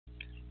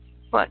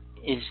But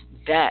is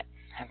that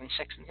having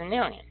sex with an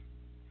alien?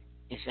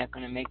 Is that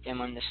going to make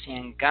them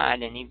understand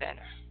God any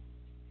better?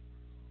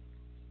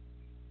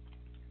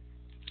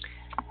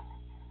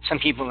 Some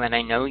people that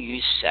I know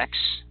use sex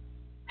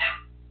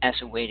as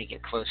a way to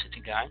get closer to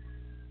God.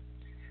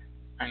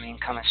 I mean,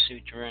 Kama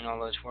Sutra and all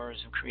those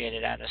words were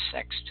created out of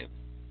sex to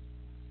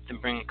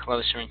bring it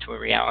closer into a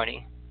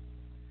reality.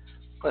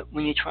 But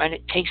when you try to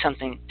take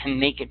something to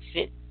make it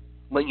fit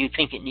what you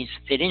think it needs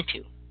to fit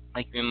into,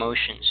 like your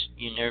emotions,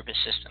 your nervous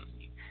system,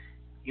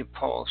 your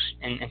pulse,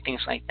 and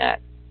things like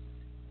that,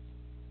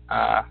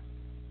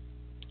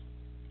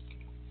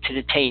 to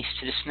the taste,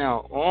 to the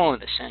smell, all of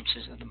the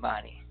senses of the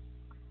body.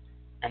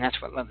 And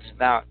that's what love is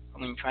about.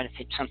 When you try to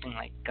fit something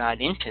like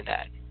God into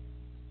that,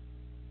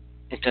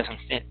 it doesn't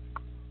fit.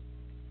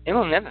 It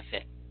will never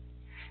fit.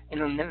 It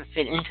will never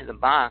fit into the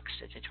box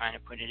that they're trying to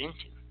put it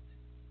into.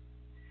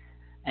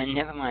 And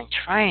never mind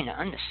trying to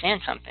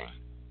understand something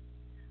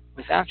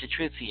without the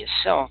truth for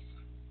yourself.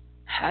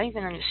 How are you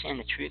going to understand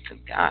the truth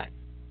of God?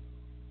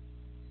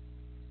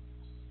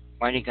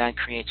 Why did God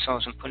create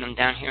souls and put them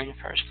down here in the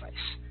first place?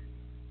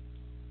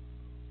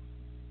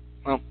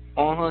 Well,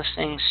 all those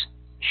things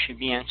should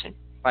be answered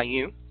by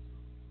you.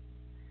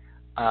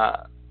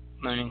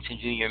 Learning to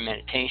do your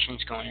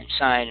meditations, going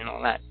inside and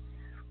all that,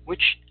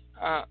 which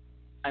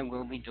I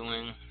will be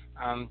doing.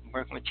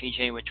 Working with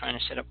TJ, we're trying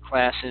to set up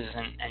classes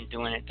and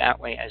doing it that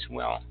way as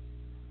well.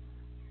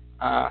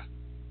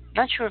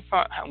 Not sure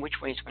which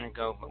way it's going to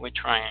go, but we're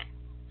trying.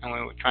 And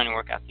we're trying to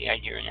work out the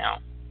idea now.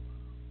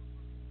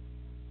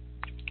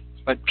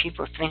 But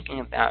people are thinking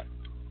about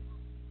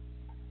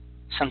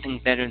something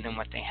better than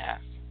what they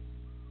have.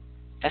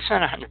 That's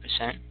not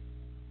 100%.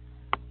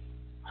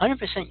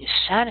 100% you're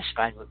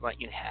satisfied with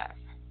what you have.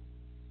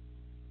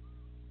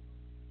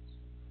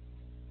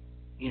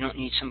 You don't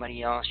need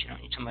somebody else. You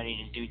don't need somebody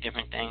to do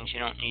different things. You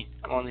don't need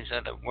all these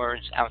other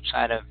words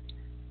outside of,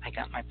 I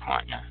got my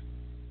partner,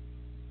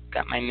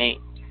 got my mate.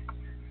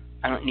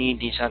 I don't need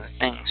these other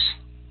things.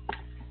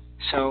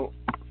 So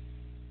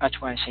that's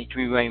why I say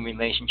three-way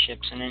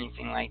relationships and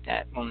anything like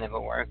that will never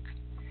work.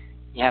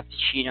 You have to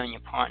cheat on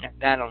your partner.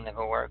 That'll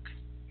never work.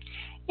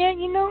 Yeah,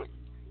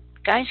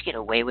 guys get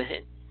away with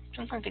it.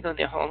 Sometimes they go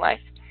their whole life.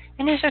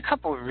 And there's a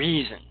couple of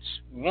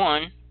reasons.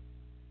 One,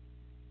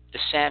 the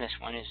saddest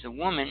one, is the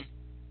woman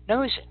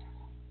knows it,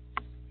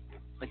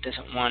 but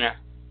doesn't want to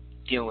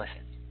deal with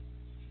it.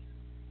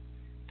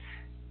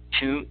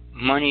 Two,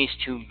 money's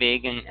too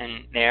big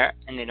and there,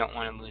 and they don't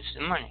want to lose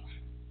the money.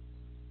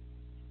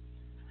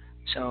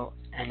 So,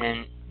 and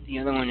then the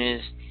other one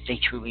is they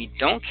truly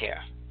don't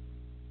care,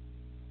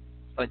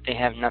 but they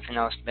have nothing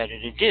else better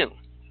to do.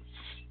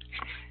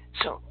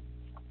 So,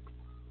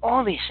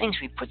 all these things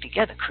we put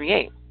together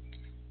create.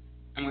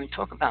 And when we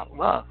talk about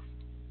love,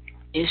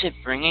 is it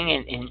bringing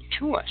it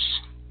into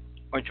us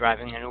or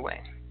driving it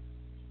away?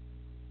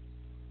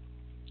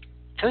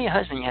 Tell your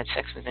husband you had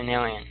sex with an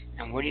alien,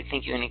 and what do you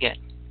think you're going to get?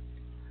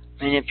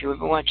 I mean, if you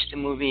ever watched the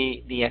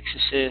movie The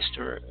Exorcist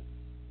or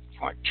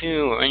Part 2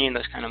 or any of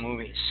those kind of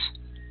movies,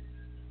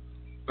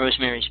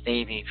 Rosemary's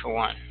Baby for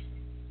one,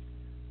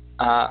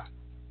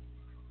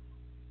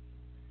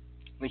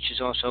 which is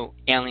also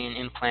alien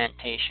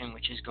implantation,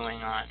 which is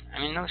going on. I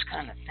mean, those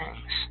kind of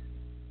things.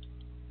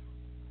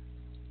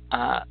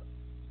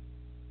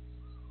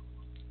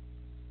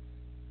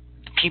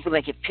 The people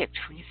that get picked,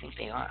 who do you think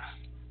they are?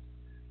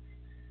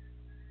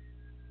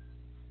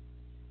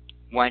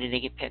 Why do they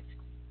get picked?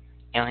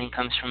 Alien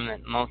comes from the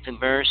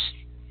multiverse,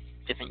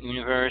 different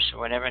universe or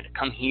whatever, to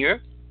come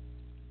here.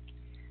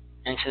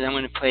 And so then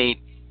when they play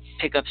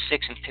pick up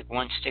sticks and pick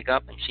one stick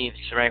up and see if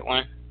it's the right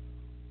one.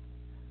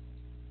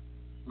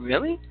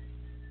 Really?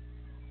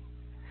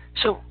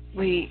 So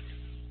we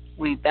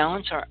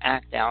balance our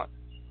act out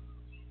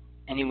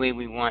any way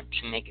we want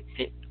to make it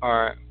fit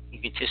our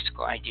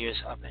egotistical ideas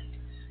of it,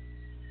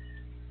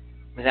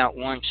 without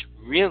once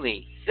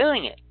really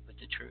filling it with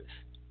the truth,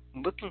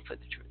 looking for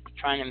the truth,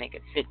 trying to make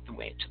it fit the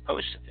way it's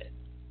supposed to fit.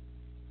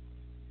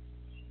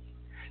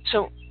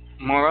 So,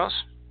 morals.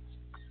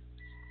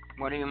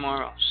 What are your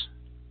morals?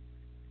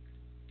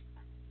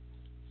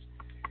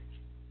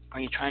 Are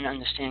you trying to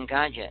understand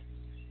God yet?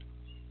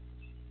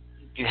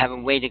 Do you have a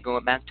way to go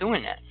about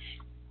doing that?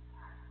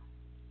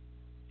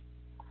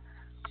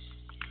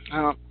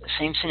 Well, the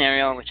same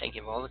scenario, which I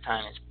give all the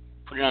time, is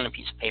put it on a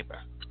piece of paper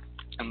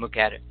and look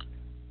at it.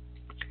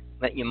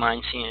 Let your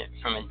mind see it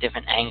from a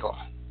different angle.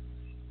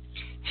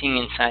 Seeing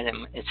inside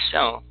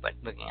itself, but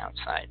looking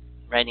outside.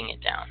 Writing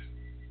it down.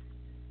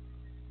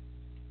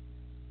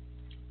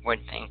 What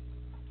do you think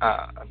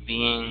a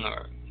being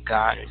or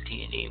God or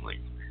deity would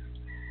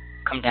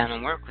come down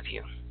and work with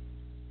you?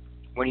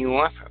 What do you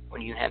offer? What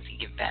do you have to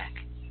give back?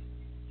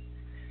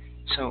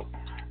 So,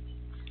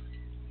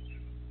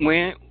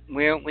 where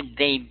would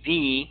they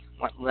be?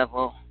 What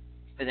level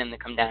for them to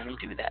come down and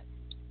do that?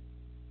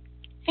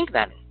 Think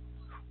about it.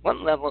 What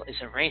level is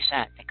a race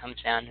at that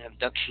comes down and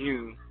abducts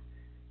you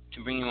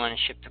to bring you on a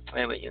ship to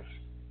play with you?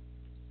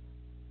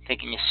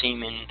 Taking your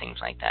semen and things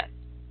like that.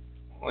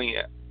 Or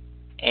your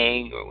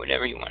egg or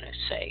whatever you want to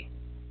say.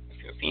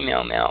 if you're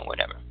female, male,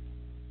 whatever.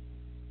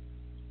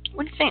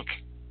 What do you think?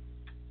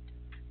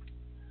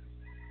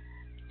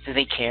 Do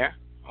they care?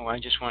 Oh, I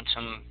just want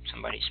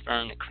somebody's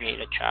sperm to create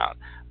a child.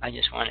 I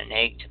just want an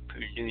egg to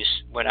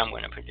produce what I'm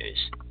going to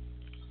produce.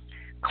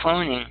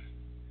 Cloning,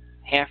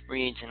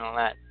 half-breeds and all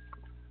that,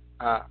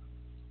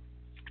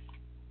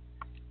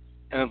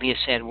 it would be a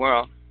sad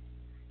world.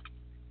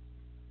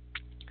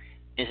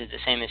 Is it the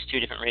same as two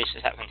different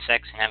races having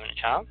sex and having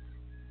a child?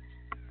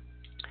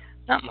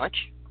 Not much.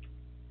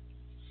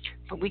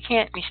 But we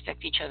can't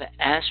respect each other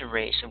as a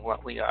race of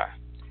what we are.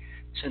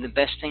 So the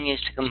best thing is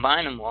to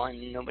combine them all,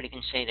 and nobody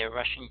can say they're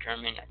Russian,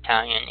 German,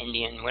 Italian,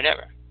 Indian,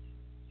 whatever.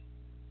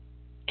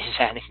 Is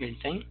that a good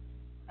thing?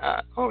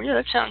 Oh, yeah,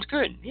 that sounds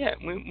good. Yeah,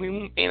 we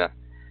won't be able to...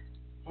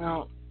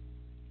 Well,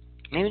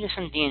 maybe there's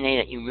some DNA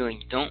that you really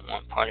don't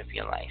want part of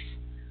your life.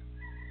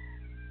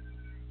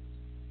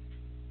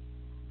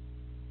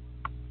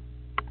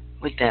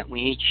 With that,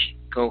 we each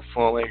go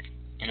forward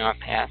in our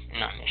path,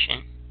 in our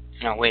mission,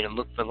 in our way to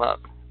look for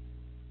love.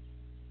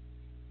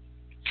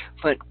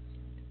 But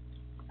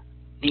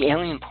the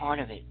alien part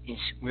of it is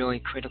really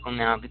critical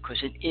now because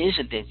it is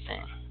a big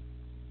thing.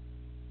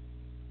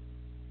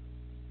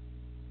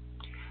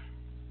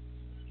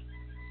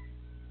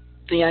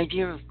 The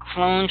idea of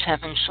clones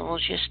having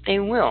souls, yes, they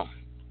will.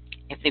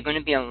 If they're going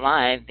to be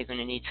alive, they're going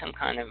to need some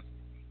kind of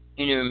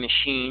inner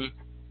machine,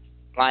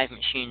 live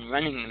machine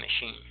running the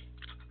machine.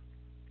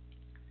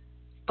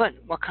 But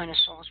what kind of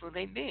souls will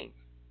they be?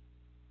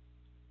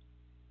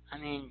 I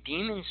mean,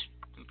 demons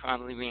can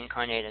probably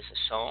reincarnate as a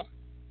soul.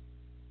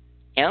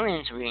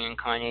 Aliens are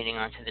reincarnating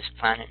onto this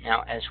planet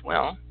now as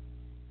well.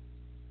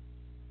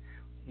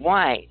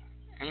 Why?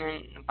 And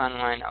then the bottom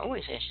line, I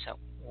always ask yourself,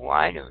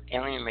 why do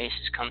alien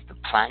races come to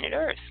planet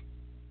Earth?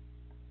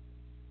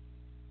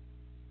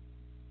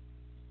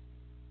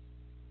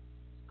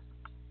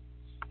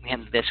 We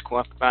have the best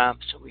corn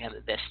crops, so we have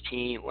the best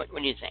tea. What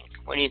do you think?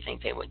 What do you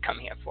think they would come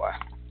here for?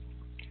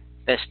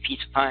 Best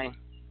pizza pie?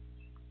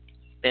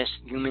 Best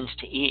humans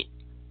to eat?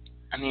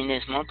 I mean,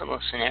 there's multiple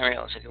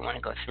scenarios if you want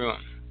to go through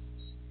them.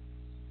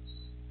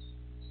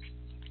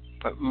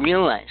 But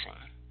realizing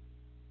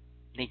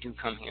they do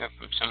come here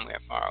from somewhere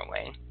far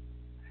away,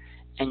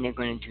 and they're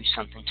going to do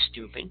something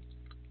stupid,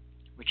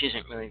 which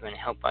isn't really going to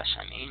help us,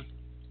 I mean.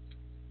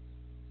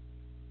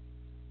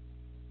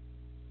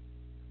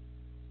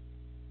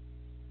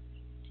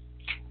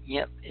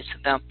 Yep, it's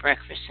about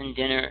breakfast and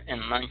dinner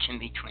and lunch in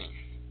between.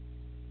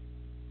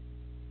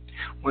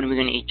 What are we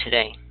going to eat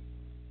today?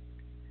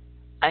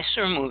 I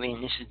saw a movie,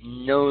 and this is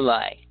no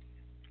lie.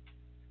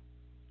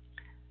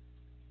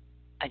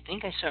 I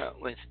think I saw it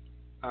with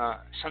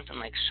something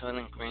like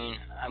Soylent Green,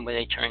 where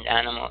they turned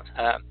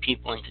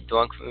people into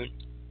dog food.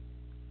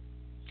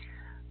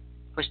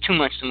 It was too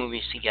much, the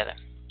movies together.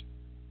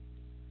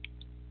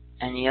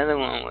 And the other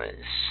one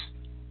was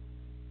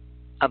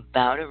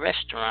about a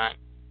restaurant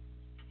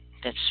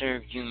that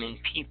served human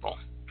people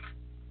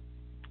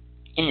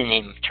in the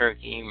name of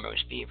turkey,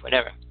 roast beef,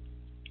 whatever.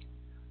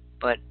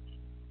 But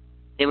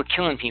they were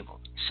killing people.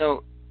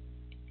 So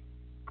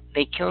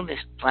they killed this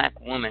black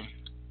woman,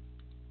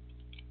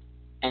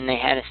 and they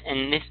had us.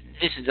 And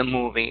this is a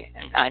movie,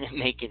 and I didn't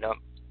make it up.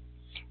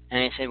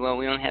 And they said, well,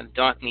 we only have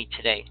dark meat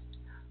today.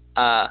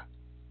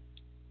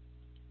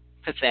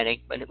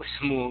 Pathetic, but it was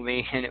a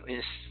movie, and it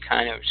was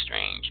kind of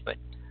strange. But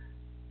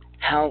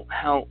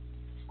how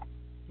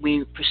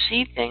we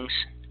perceive things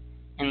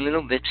in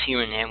little bits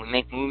here and there. We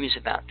make movies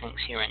about things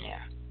here and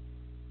there.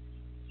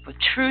 But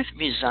truth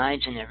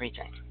resides in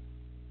everything.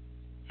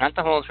 Not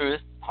the whole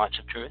truth, parts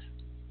of truth.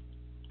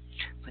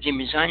 But they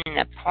reside in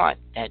that part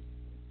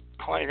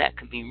of that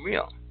could be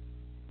real.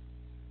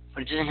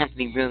 But it doesn't have to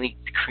be really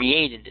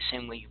created the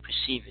same way you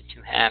perceive it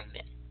to have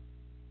been.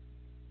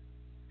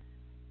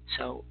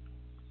 So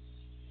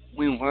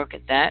we work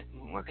at that.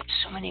 We work at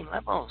so many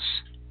levels.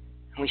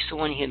 And we still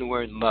want to hear the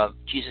word love.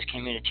 Jesus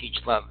came here to teach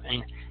love.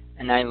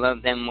 And I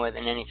love them more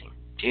than anything.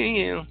 Do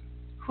you?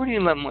 Who do you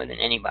love more than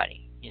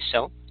anybody?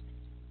 Yourself?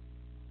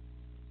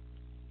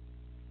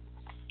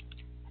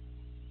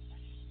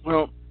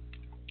 Well,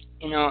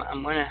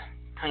 I'm going to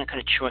kind of cut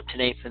it short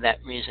today for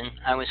that reason.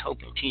 I was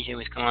hoping TJ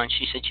was going on.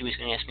 She said she was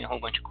going to ask me a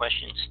whole bunch of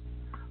questions.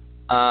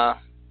 But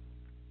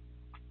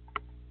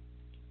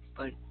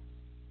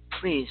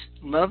please,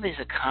 love is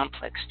a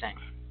complex thing.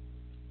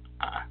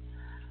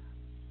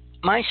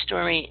 My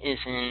story is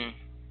in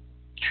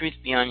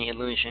Truth Beyond the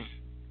Illusion.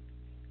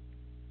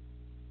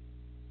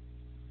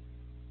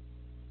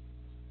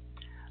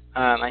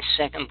 My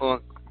second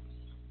book,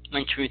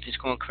 When Truth is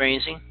Called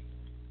Crazy.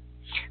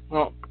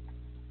 Well,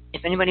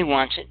 if anybody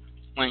wants it,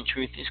 When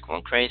Truth is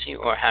Called Crazy,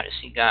 or How to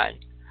See God,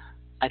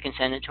 I can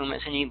send it to them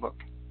as an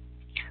ebook.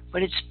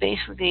 But it's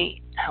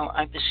basically how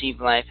I perceive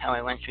life, how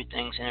I went through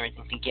things and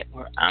everything to get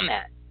where I'm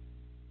at.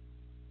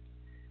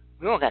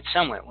 We all got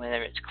somewhere,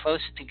 whether it's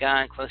closer to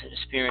God, closer to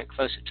spirit,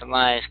 closer to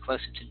lies,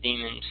 closer to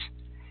demons,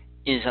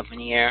 is up in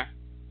the air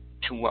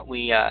to what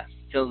we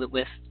filled it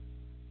with.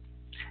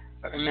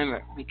 But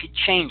remember, we could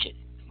change it.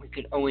 We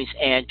could always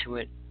add to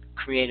it,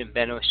 create a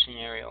better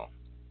scenario,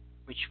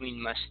 which we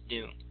must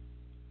do.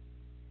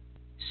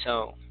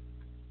 So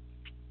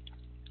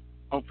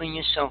open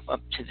yourself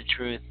up to the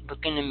truth.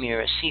 Look in the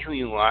mirror. See who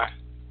you are.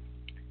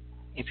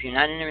 If you're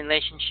not in a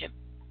relationship,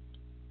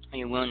 are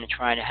you willing to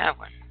try to have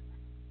one?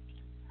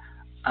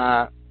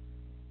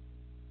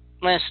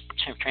 Last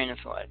train of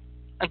thought.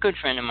 A good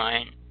friend of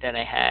mine that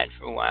I had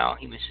for a while,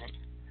 he was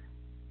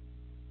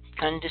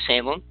kind of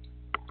disabled,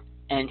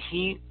 and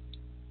he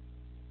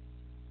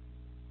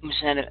was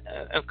had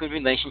a good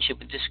relationship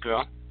with this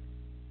girl,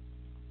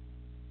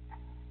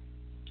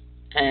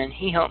 and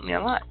he helped me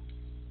a lot.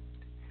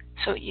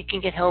 So you can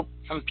get help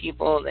from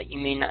people that you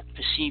may not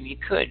perceive you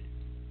could,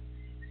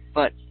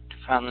 but the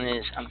problem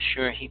is, I'm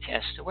sure he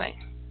passed away.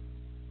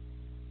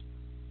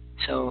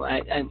 So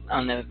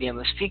I'll never be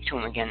able to speak to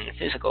him again in the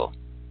physical,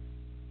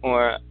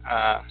 or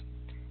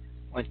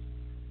what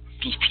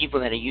these people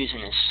that are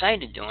using this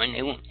site are doing.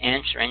 They won't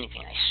answer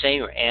anything I say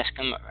or ask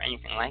them or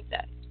anything like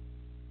that.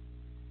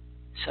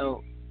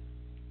 So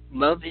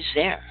love is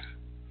there,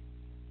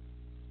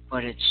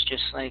 but it's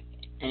just like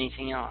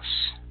anything else.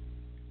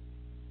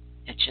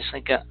 It's just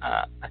like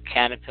a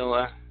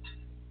caterpillar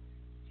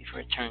before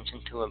it turns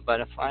into a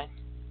butterfly.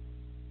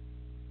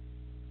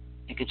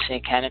 It could stay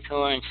a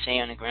caterpillar and stay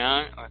on the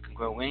ground, or it could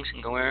grow wings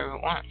and go wherever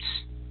it wants.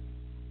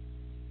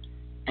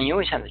 And you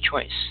always have the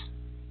choice.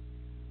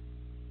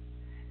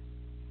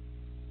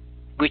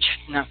 Which,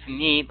 not for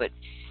me, but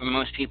for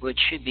most people, it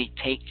should be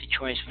take the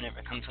choice whenever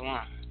it comes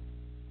along.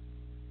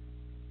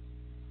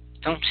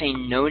 Don't say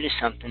no to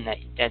something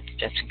that's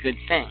a good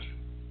thing.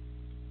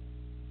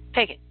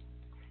 Take it.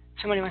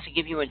 Somebody wants to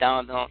give you $1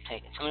 bill,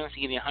 take it. Somebody wants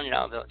to give you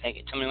 $100 bill, take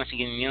it. Somebody wants to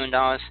give you $1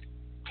 million,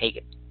 take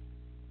it.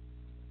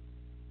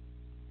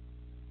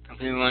 If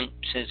everyone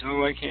says,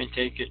 "Oh, I can't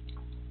take it,"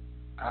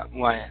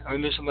 why? Oh,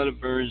 there's a lot of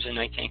birds and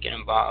I can't get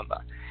involved.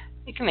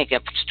 You can make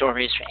up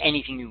stories for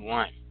anything you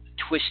want.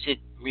 Twist it,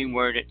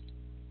 reword it.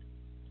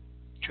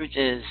 Truth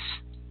is,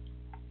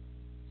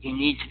 you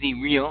need to be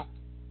real,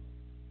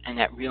 and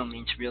that real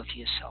means real to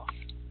yourself.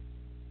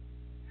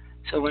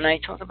 So when I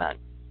talk about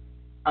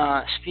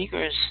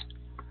speakers,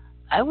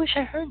 I wish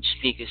I heard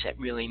speakers that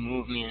really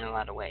move me in a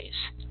lot of ways.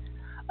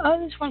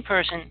 There's one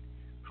person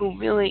who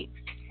really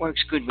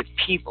works good with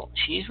people.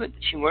 She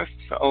worked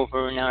for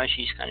Oprah, now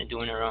she's kind of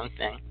doing her own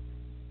thing.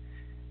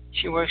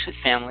 She works with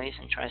families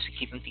and tries to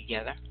keep them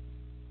together.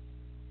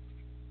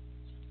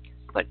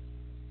 But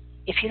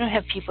if you don't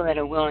have people that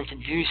are willing to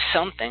do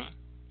something,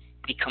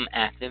 become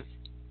active,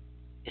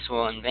 it's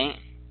all in vain.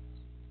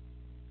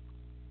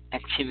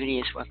 Activity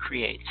is what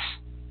creates.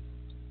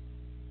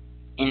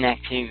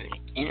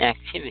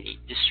 Inactivity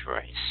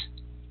destroys.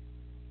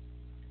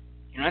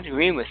 You don't have to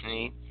agree with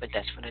me, but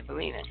that's what I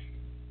believe in.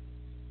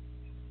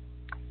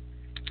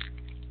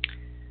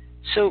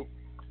 So,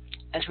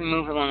 as we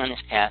move along on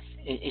this path,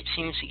 it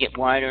seems to get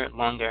wider,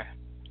 longer,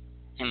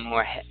 and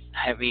more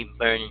heavy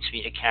burdens for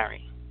you to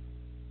carry.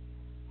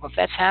 Well, if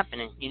that's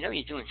happening, you know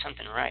you're doing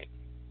something right.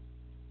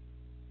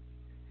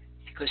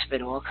 Because if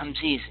it all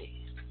comes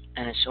easy,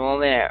 and it's all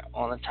there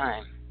all the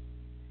time,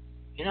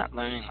 you're not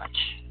learning much.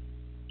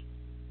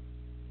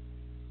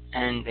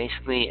 And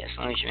basically, as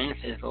long as you're in the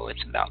physical,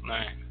 it's about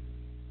learning.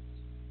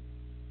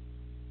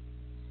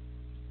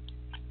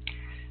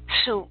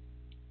 So,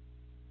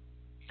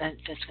 that's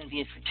going to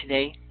be it for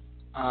today.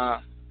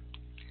 I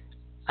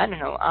don't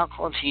know, I'll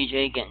call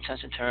TJ, get in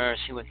touch with her,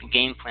 see what the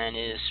game plan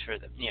is for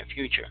the near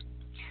future.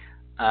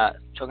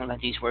 Talking about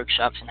these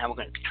workshops and how we're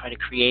going to try to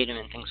create them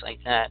and things like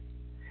that.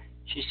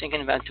 She's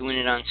thinking about doing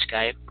it on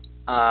Skype.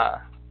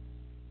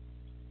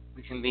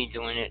 We can be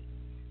doing it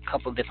a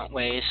couple different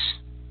ways.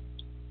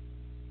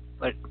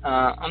 But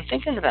I'm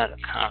thinking about a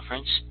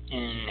conference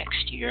in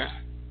next year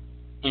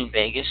in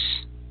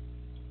Vegas.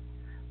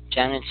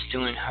 Janet's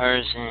doing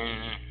hers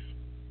in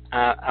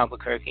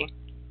Albuquerque.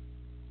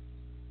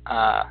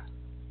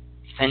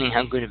 Depending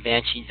how good or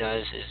bad she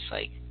does is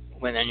like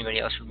whether anybody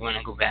else would want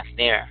to go back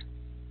there.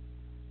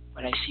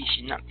 But I see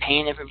she's not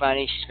paying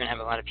everybody. She's going to have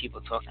a lot of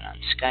people talking on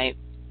Skype,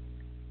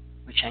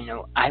 which I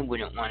know I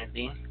wouldn't want to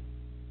be.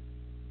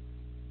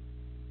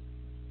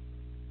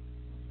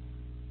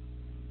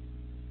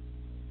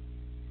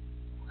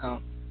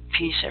 Well,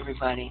 peace,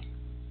 everybody.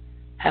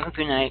 Have a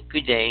good night,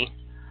 good day.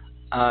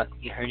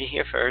 You heard it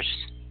here first.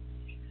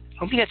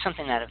 Hope you got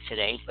something out of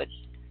today, but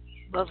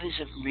love is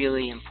a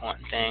really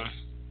important thing.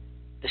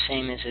 The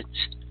same as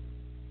it's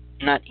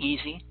not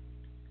easy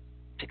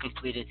to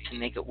complete it, to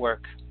make it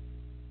work.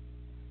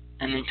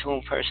 And until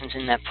a person's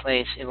in that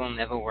place, it will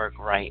never work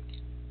right.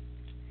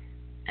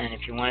 And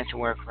if you want it to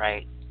work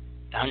right,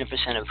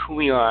 100% of who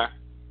we are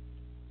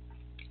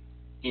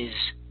is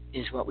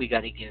what we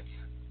got to give,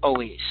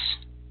 always,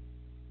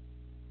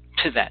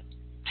 to that,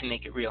 to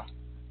make it real.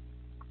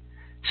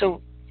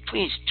 So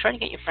please, try to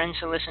get your friends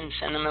to listen,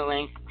 send them a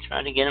link,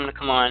 try to get them to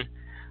come on.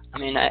 I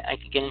mean, I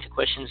could get into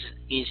questions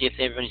easy if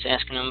everybody's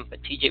asking them,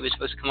 but TJ was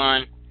supposed to come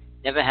on,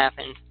 never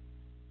happened.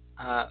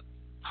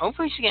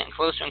 Hopefully she's getting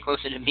closer and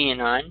closer to being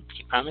on.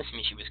 She promised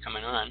me she was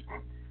coming on.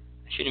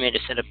 I should have made her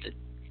set up the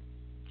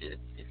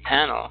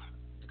panel,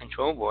 the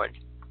control board.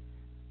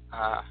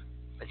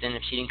 But then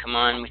if she didn't come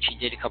on, which she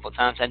did a couple of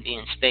times, I'd be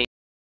in space.